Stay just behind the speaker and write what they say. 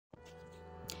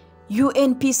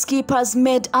UN peacekeepers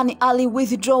made an early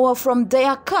withdrawal from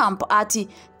their camp at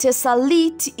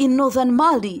Tessalit in northern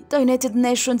Mali, the United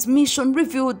Nations mission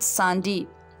revealed Sunday.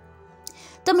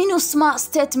 The MINUSMA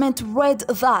statement read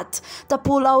that the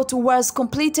pullout was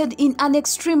completed in an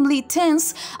extremely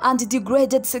tense and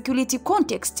degraded security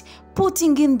context,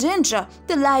 putting in danger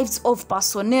the lives of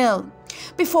personnel.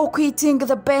 Before quitting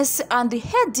the base and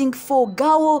heading for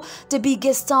Gao, the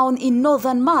biggest town in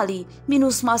northern Mali,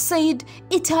 MINUSMA said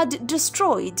it had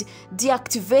destroyed,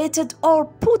 deactivated or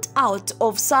put out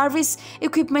of service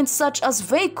equipment such as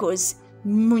vehicles,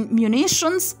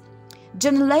 munitions,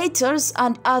 generators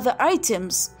and other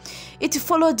items. It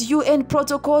followed UN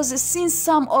protocols since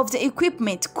some of the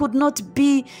equipment could not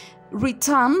be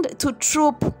returned to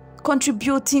troop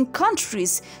contributing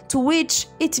countries to which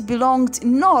it belonged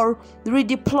nor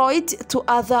redeployed to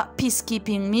other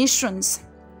peacekeeping missions.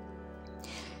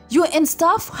 UN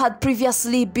staff had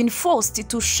previously been forced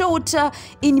to shelter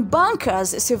in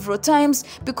bunkers several times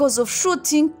because of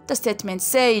shooting, the statement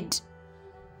said.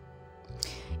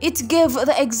 It gave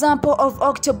the example of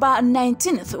October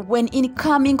 19th when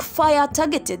incoming fire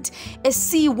targeted a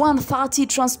C-130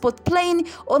 transport plane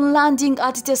on landing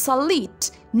at Tessalit.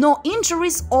 No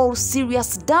injuries or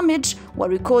serious damage were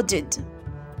recorded.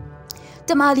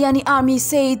 The Malian army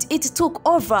said it took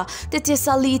over the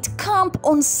Tessalit camp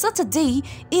on Saturday.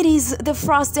 It is the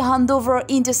first handover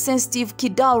in the sensitive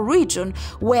Kidal region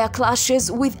where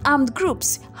clashes with armed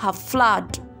groups have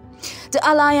flared. The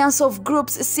alliance of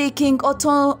groups seeking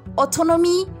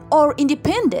autonomy or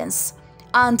independence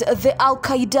and the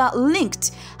Al-Qaeda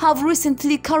linked have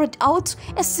recently carried out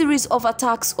a series of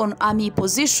attacks on army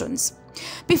positions.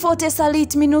 Before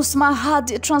Tessalit, MINUSMA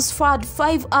had transferred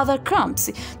 5 other camps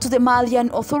to the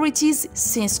Malian authorities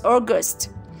since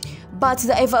August. But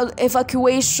the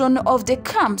evacuation of the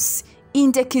camps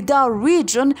in the Kidal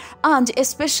region and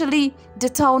especially the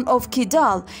town of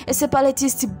Kidal, a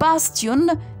separatist bastion,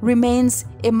 remains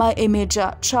a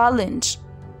major challenge.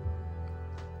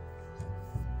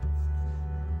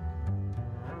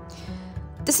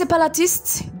 The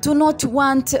separatists do not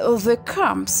want the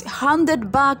camps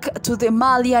handed back to the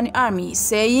Malian army,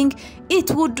 saying it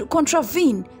would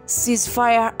contravene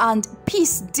ceasefire and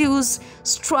peace deals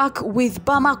struck with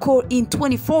Bamako in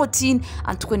 2014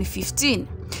 and 2015.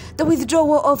 The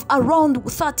withdrawal of around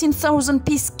 13,000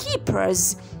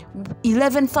 peacekeepers,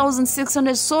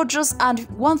 11,600 soldiers and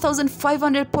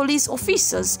 1,500 police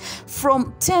officers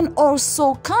from 10 or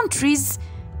so countries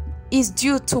is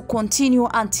due to continue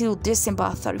until December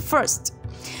 31st.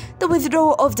 The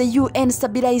withdrawal of the UN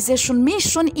stabilization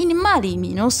mission in Mali,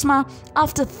 MINUSMA,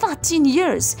 after 13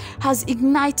 years has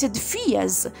ignited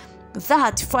fears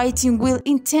that fighting will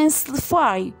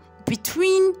intensify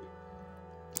between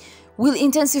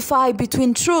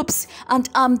troops and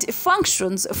armed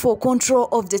factions for control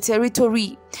of the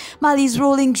territory. Mali's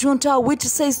ruling junta, which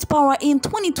seized power in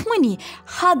 2020,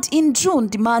 had in June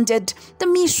demanded the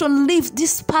mission leave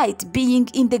despite being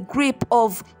in the grip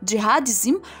of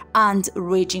jihadism and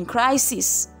raging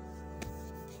crisis.